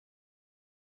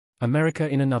America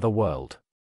in Another World.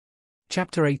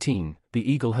 Chapter 18,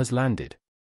 The Eagle Has Landed.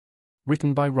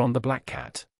 Written by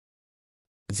RonTheBlackCat.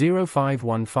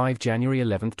 0515 January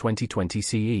 11, 2020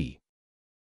 CE.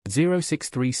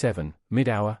 0637,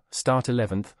 mid-hour, start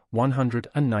 11th,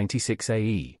 196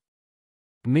 AE.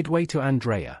 Midway to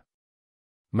Andrea.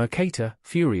 Mercator,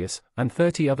 Furious, and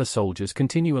 30 other soldiers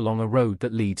continue along a road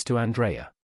that leads to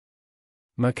Andrea.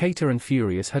 Mercator and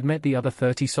Furious had met the other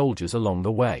 30 soldiers along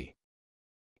the way.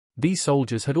 These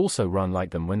soldiers had also run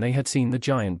like them when they had seen the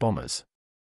giant bombers.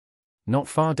 Not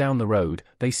far down the road,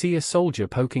 they see a soldier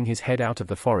poking his head out of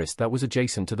the forest that was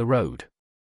adjacent to the road.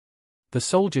 The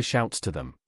soldier shouts to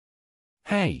them.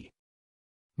 "Hey!"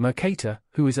 Mercator,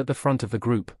 who is at the front of the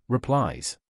group,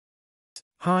 replies.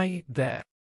 "Hi, there.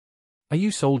 Are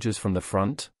you soldiers from the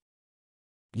front?"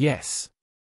 "Yes.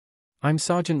 I'm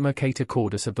Sergeant Mercator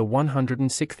Cordus of the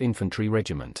 106th Infantry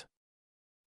Regiment."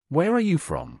 "Where are you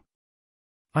from?"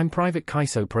 "I'm Private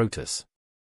Kaiso Protus.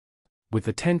 With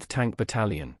the 10th Tank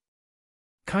Battalion."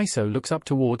 Kaiso looks up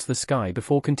towards the sky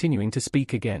before continuing to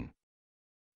speak again.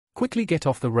 "Quickly get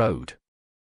off the road."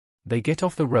 They get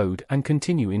off the road and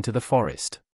continue into the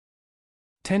forest.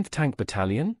 10th Tank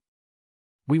Battalion?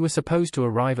 We were supposed to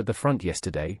arrive at the front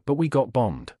yesterday, but we got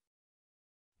bombed.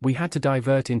 We had to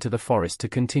divert into the forest to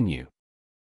continue.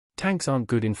 Tanks aren't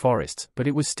good in forests, but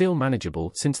it was still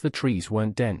manageable since the trees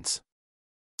weren't dense.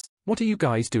 "What are you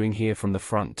guys doing here from the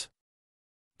front?"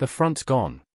 "The front's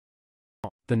gone.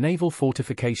 The naval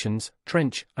fortifications,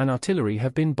 trench, and artillery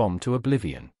have been bombed to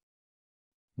oblivion.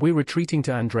 We're retreating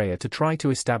to Andrea to try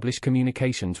to establish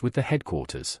communications with the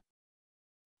headquarters."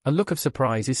 A look of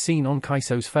surprise is seen on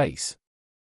Kaiso's face.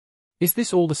 "Is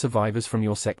this all the survivors from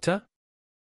your sector?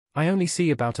 I only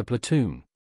see about a platoon."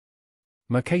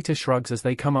 Mercator shrugs as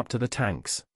they come up to the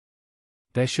tanks.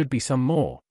 "There should be some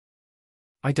more."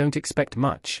 "I don't expect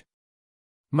much.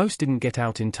 Most didn't get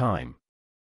out in time."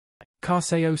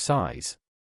 Kaiso sighs.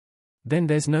 "Then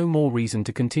there's no more reason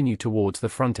to continue towards the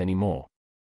front anymore."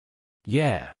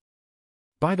 "Yeah.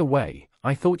 By the way,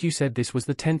 I thought you said this was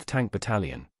the 10th Tank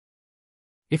Battalion."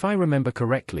 "If I remember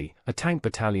correctly, a tank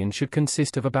battalion should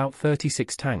consist of about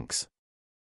 36 tanks."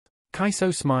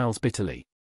 Kaiso smiles bitterly.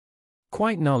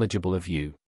 "Quite knowledgeable of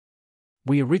you.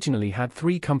 We originally had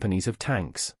 3 companies of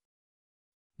tanks.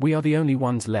 We are the only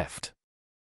ones left.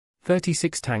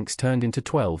 36 tanks turned into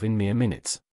 12 in mere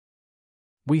minutes.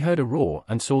 We heard a roar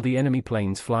and saw the enemy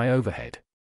planes fly overhead.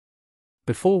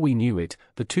 Before we knew it,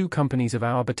 the 2 companies of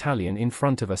our battalion in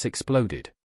front of us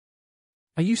exploded.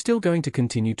 Are you still going to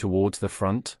continue towards the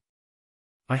front?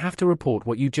 I have to report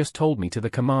what you just told me to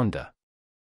the commander.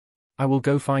 I will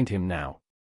go find him now."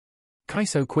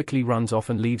 Kaiso quickly runs off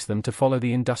and leaves them to follow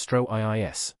the Industro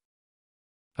IIS.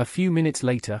 A few minutes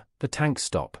later, the tanks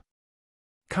stop.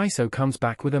 Kaiso comes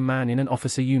back with a man in an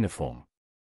officer uniform.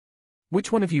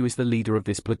 "Which one of you is the leader of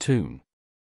this platoon?"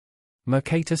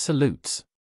 Mercator salutes.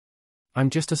 "I'm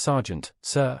just a sergeant,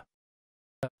 sir.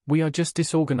 We are just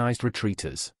disorganized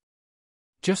retreaters.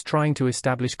 Just trying to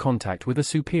establish contact with a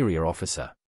superior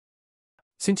officer.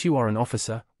 Since you are an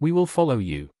officer, we will follow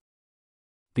you."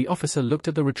 The officer looked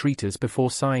at the retreaters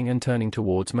before sighing and turning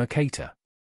towards Mercator.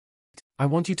 "I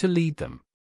want you to lead them.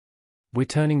 We're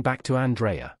turning back to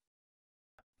Andrea.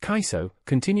 Kaiso,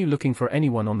 continue looking for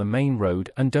anyone on the main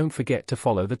road and don't forget to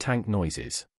follow the tank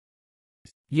noises."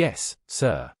 "Yes,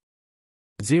 sir."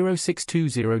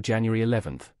 0620 January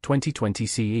 11, 2020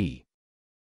 CE.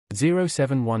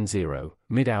 0710,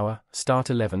 mid-hour,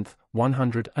 start 11th,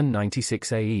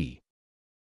 196 AE.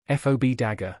 FOB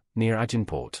Dagger, near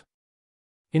Aginport.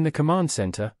 In the command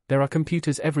center, there are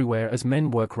computers everywhere as men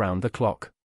work round the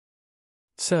clock.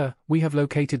 "Sir, we have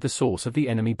located the source of the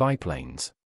enemy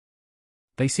biplanes.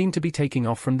 They seem to be taking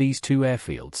off from these 2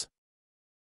 airfields."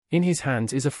 In his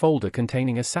hands is a folder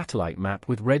containing a satellite map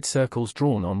with red circles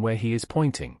drawn on where he is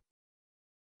pointing.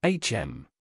 HM.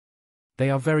 They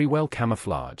are very well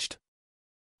camouflaged.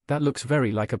 That looks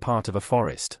very like a part of a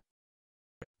forest.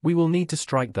 We will need to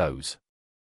strike those.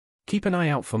 Keep an eye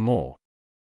out for more.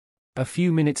 A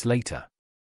few minutes later.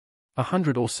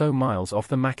 100 or so miles off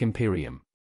the Mac Imperium.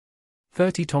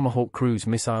 30 Tomahawk cruise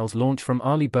missiles launch from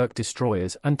Arleigh Burke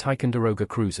destroyers and Ticonderoga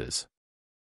cruisers.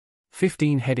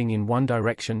 15 heading in one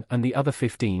direction and the other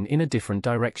 15 in a different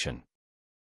direction.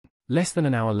 Less than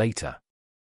an hour later.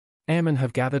 Airmen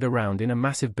have gathered around in a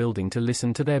massive building to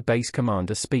listen to their base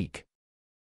commander speak.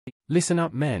 "Listen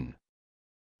up, men.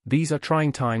 These are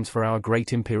trying times for our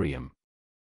great Imperium.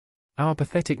 Our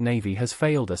pathetic navy has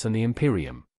failed us and the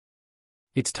Imperium.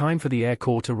 It's time for the Air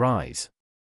Corps to rise.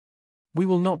 We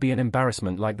will not be an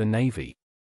embarrassment like the Navy.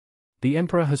 The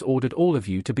Emperor has ordered all of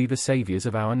you to be the saviors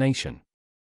of our nation.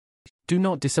 Do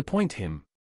not disappoint him.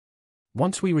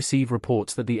 Once we receive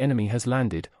reports that the enemy has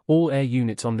landed, all air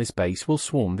units on this base will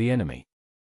swarm the enemy.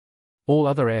 All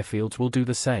other airfields will do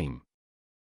the same.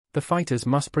 The fighters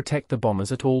must protect the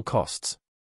bombers at all costs.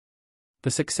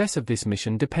 The success of this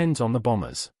mission depends on the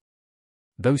bombers.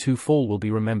 Those who fall will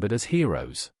be remembered as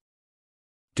heroes.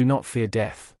 Do not fear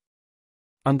death.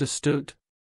 Understood?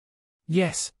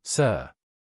 Yes, sir.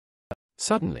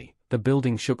 Suddenly, the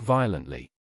building shook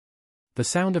violently. The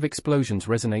sound of explosions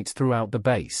resonates throughout the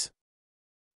base.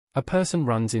 A person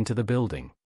runs into the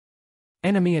building.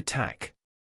 Enemy attack.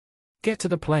 Get to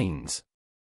the planes.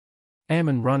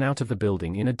 Airmen run out of the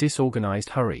building in a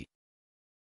disorganized hurry.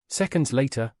 Seconds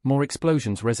later, more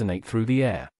explosions resonate through the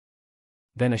air.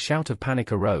 Then a shout of panic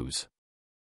arose.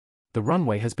 The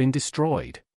runway has been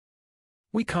destroyed.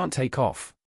 We can't take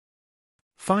off.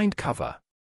 Find cover.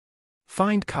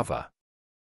 Find cover.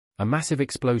 A massive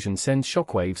explosion sends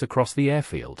shockwaves across the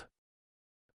airfield.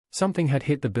 Something had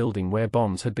hit the building where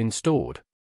bombs had been stored.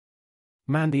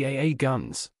 Man the AA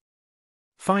guns.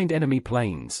 Find enemy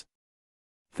planes.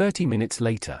 30 minutes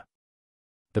later.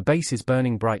 The base is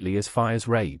burning brightly as fires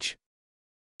rage.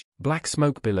 Black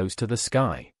smoke billows to the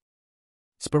sky.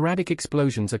 Sporadic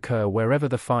explosions occur wherever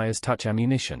the fires touch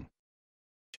ammunition.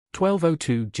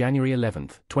 12:02 January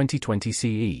 11th, 2020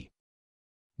 CE.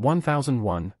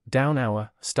 1001, down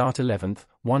hour, start 11th,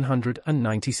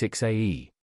 196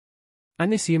 AE.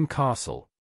 Anisium Castle.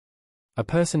 A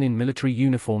person in military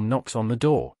uniform knocks on the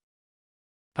door.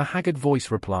 A haggard voice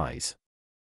replies.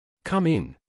 Come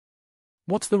in.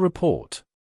 What's the report?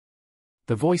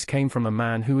 The voice came from a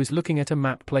man who is looking at a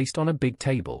map placed on a big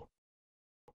table.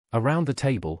 Around the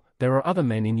table, there are other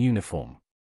men in uniform.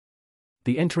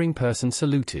 The entering person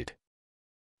saluted.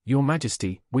 Your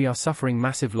Majesty, we are suffering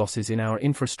massive losses in our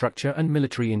infrastructure and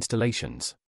military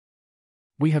installations.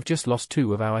 We have just lost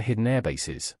 2 of our hidden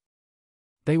airbases.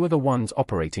 They were the ones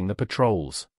operating the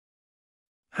patrols.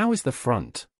 How is the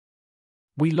front?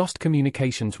 We lost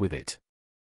communications with it.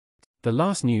 The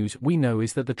last news we know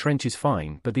is that the trench is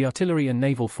fine, but the artillery and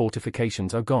naval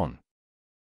fortifications are gone.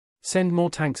 Send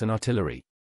more tanks and artillery.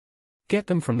 Get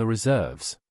them from the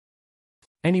reserves.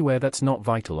 Anywhere that's not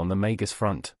vital on the Magus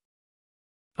front.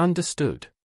 Understood.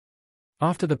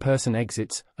 After the person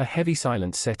exits, a heavy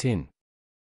silence set in.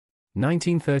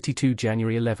 1932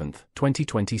 January 11th,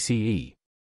 2020 CE.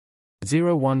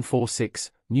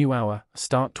 0146, new hour,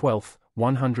 start 12th,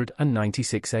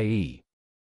 196 AE.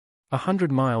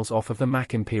 100 miles off of the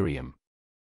Mac Imperium.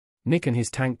 Nick and his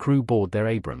tank crew board their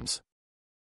Abrams.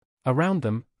 Around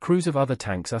them, crews of other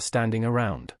tanks are standing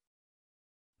around.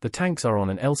 The tanks are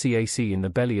on an LCAC in the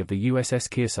belly of the USS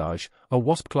Kearsarge, a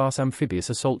Wasp-class amphibious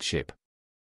assault ship.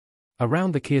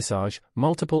 Around the Kearsarge,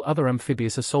 multiple other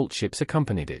amphibious assault ships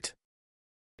accompanied it.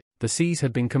 The seas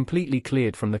had been completely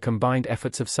cleared from the combined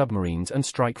efforts of submarines and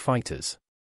strike fighters.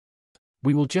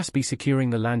 We will just be securing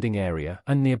the landing area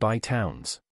and nearby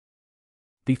towns.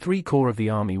 The 3 Corps of the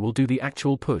Army will do the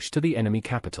actual push to the enemy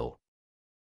capital.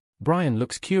 Brian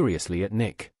looks curiously at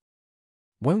Nick.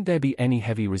 Won't there be any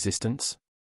heavy resistance?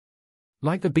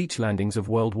 Like the beach landings of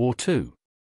World War II.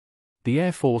 The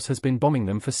Air Force has been bombing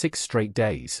them for 6 straight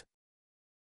days.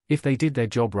 If they did their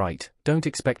job right, don't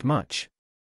expect much.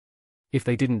 If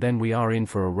they didn't, then we are in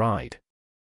for a ride.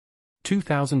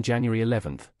 2000 January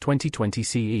 11th, 2020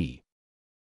 CE.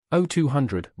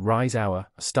 0200, rise hour,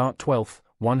 start 12th,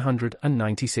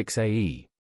 196 AE.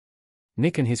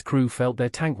 Nick and his crew felt their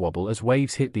tank wobble as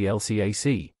waves hit the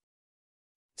LCAC.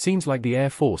 Seems like the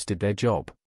Air Force did their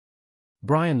job.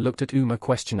 Brian looked at Uma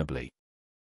questionably.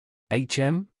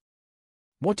 HM?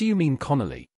 What do you mean,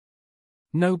 Connolly?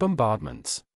 No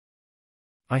bombardments.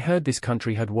 I heard this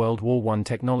country had World War I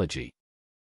technology.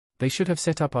 They should have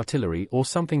set up artillery or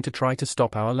something to try to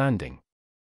stop our landing.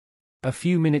 A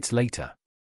few minutes later.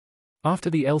 After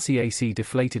the LCAC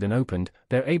deflated and opened,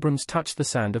 their Abrams touched the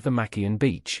sand of the Machian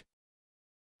beach.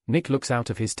 Nick looks out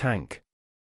of his tank.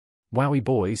 Wowie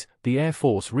boys, the Air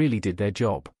Force really did their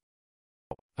job.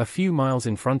 A few miles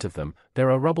in front of them, there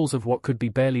are rubbles of what could be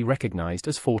barely recognized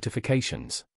as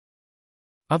fortifications.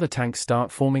 Other tanks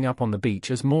start forming up on the beach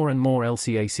as more and more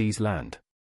LCACs land.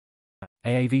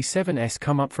 AAV-7s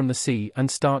come up from the sea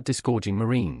and start disgorging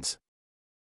Marines.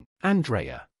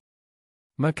 Andrea.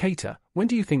 Mercator, when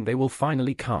do you think they will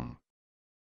finally come?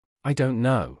 I don't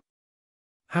know.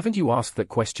 Haven't you asked that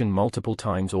question multiple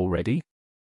times already?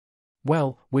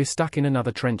 Well, we're stuck in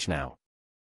another trench now.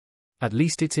 At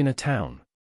least it's in a town.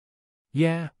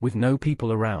 Yeah, with no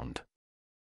people around.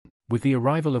 With the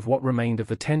arrival of what remained of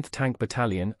the 10th Tank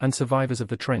Battalion and survivors of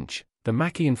the trench, the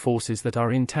Machian forces that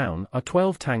are in town are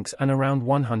 12 tanks and around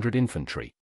 100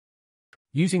 infantry.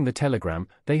 Using the telegram,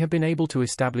 they have been able to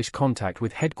establish contact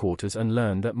with headquarters and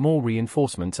learn that more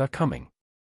reinforcements are coming.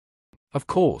 Of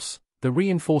course, the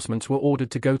reinforcements were ordered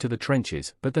to go to the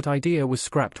trenches, but that idea was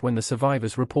scrapped when the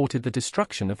survivors reported the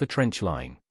destruction of the trench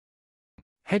line.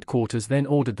 Headquarters then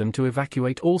ordered them to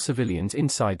evacuate all civilians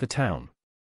inside the town.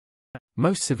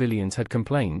 Most civilians had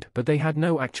complained, but they had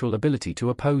no actual ability to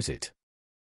oppose it.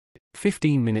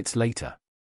 15 minutes later.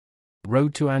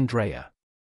 Road to Andrea.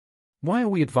 Why are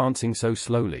we advancing so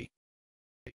slowly?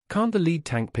 Can't the lead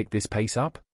tank pick this pace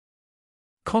up?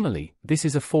 Connolly, this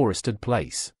is a forested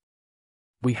place.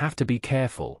 We have to be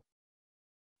careful.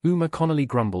 Uma Connolly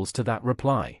grumbles to that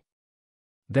reply.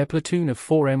 Their platoon of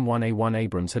 4 M1A1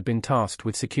 Abrams had been tasked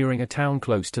with securing a town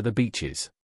close to the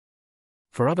beaches.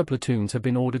 4 other platoons have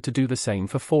been ordered to do the same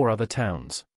for 4 other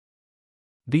towns.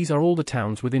 These are all the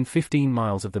towns within 15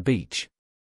 miles of the beach.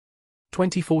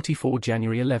 2044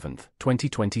 January 11,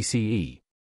 2020 CE.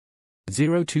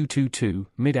 0222,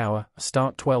 mid-hour,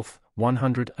 start 12th,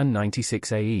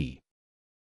 196 AE.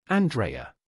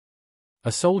 Andrea.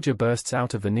 A soldier bursts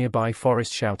out of the nearby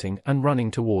forest shouting and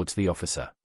running towards the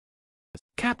officer.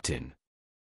 Captain!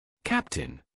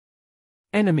 Captain!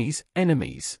 Enemies,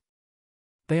 enemies!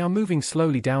 They are moving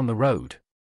slowly down the road.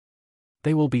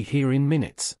 They will be here in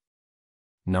minutes.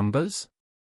 Numbers?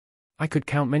 I could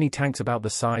count many tanks about the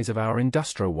size of our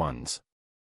industrial ones.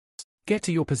 Get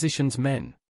to your positions,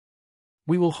 men.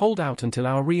 We will hold out until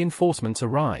our reinforcements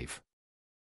arrive.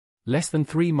 Less than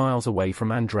 3 miles away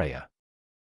from Andrea.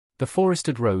 The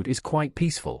forested road is quite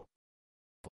peaceful.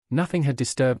 Nothing had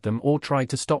disturbed them or tried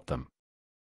to stop them.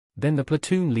 Then the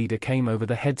platoon leader came over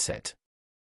the headset.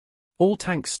 All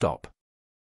tanks stop.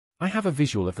 I have a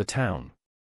visual of the town.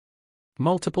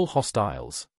 Multiple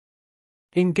hostiles.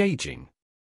 Engaging.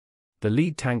 The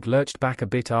lead tank lurched back a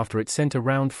bit after it sent a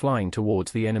round flying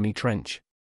towards the enemy trench.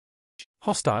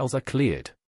 Hostiles are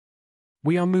cleared.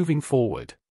 We are moving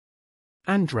forward.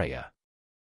 Andrea.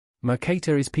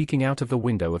 Mercator is peeking out of the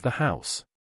window of the house.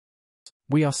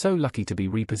 We are so lucky to be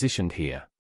repositioned here.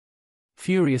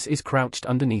 Furious is crouched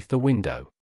underneath the window.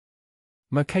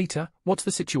 Mercator, what's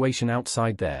the situation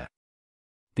outside there?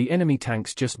 The enemy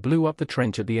tanks just blew up the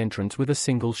trench at the entrance with a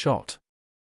single shot.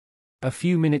 A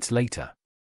few minutes later.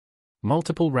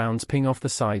 Multiple rounds ping off the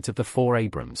sides of the 4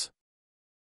 Abrams.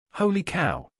 Holy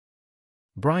cow!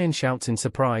 Brian shouts in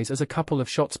surprise as a couple of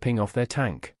shots ping off their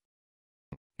tank.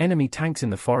 Enemy tanks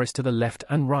in the forest to the left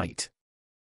and right.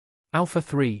 Alpha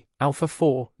 3, Alpha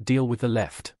 4, deal with the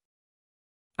left.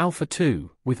 Alpha 2,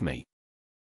 with me.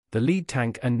 The lead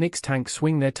tank and Nick's tank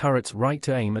swing their turrets right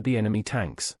to aim at the enemy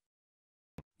tanks.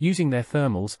 Using their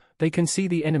thermals, they can see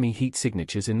the enemy heat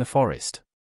signatures in the forest.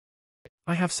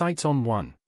 I have sights on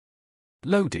one.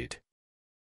 Loaded.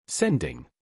 Sending.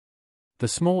 The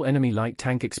small enemy light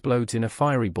tank explodes in a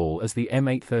fiery ball as the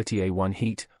M830A1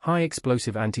 heat,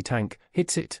 high-explosive anti-tank,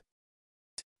 hits it.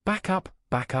 Back up,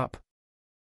 back up.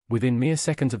 Within mere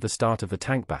seconds of the start of the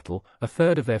tank battle, a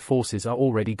third of their forces are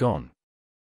already gone.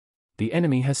 The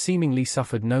enemy has seemingly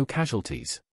suffered no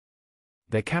casualties.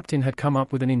 Their captain had come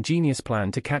up with an ingenious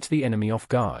plan to catch the enemy off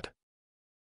guard.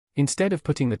 Instead of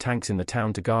putting the tanks in the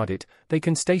town to guard it, they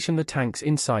can station the tanks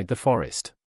inside the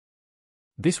forest.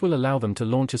 This will allow them to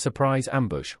launch a surprise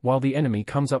ambush while the enemy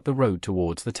comes up the road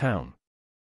towards the town.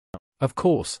 Of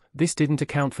course, this didn't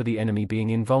account for the enemy being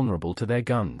invulnerable to their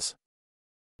guns.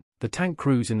 The tank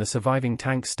crews in the surviving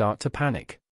tanks start to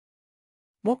panic.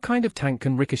 What kind of tank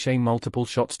can ricochet multiple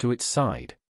shots to its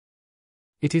side?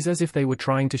 It is as if they were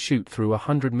trying to shoot through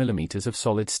 100 millimeters of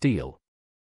solid steel.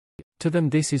 To them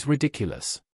this is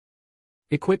ridiculous.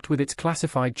 Equipped with its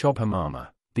classified Chobham armor,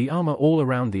 the armor all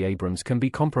around the Abrams can be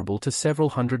comparable to several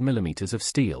 100 millimeters of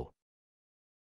steel.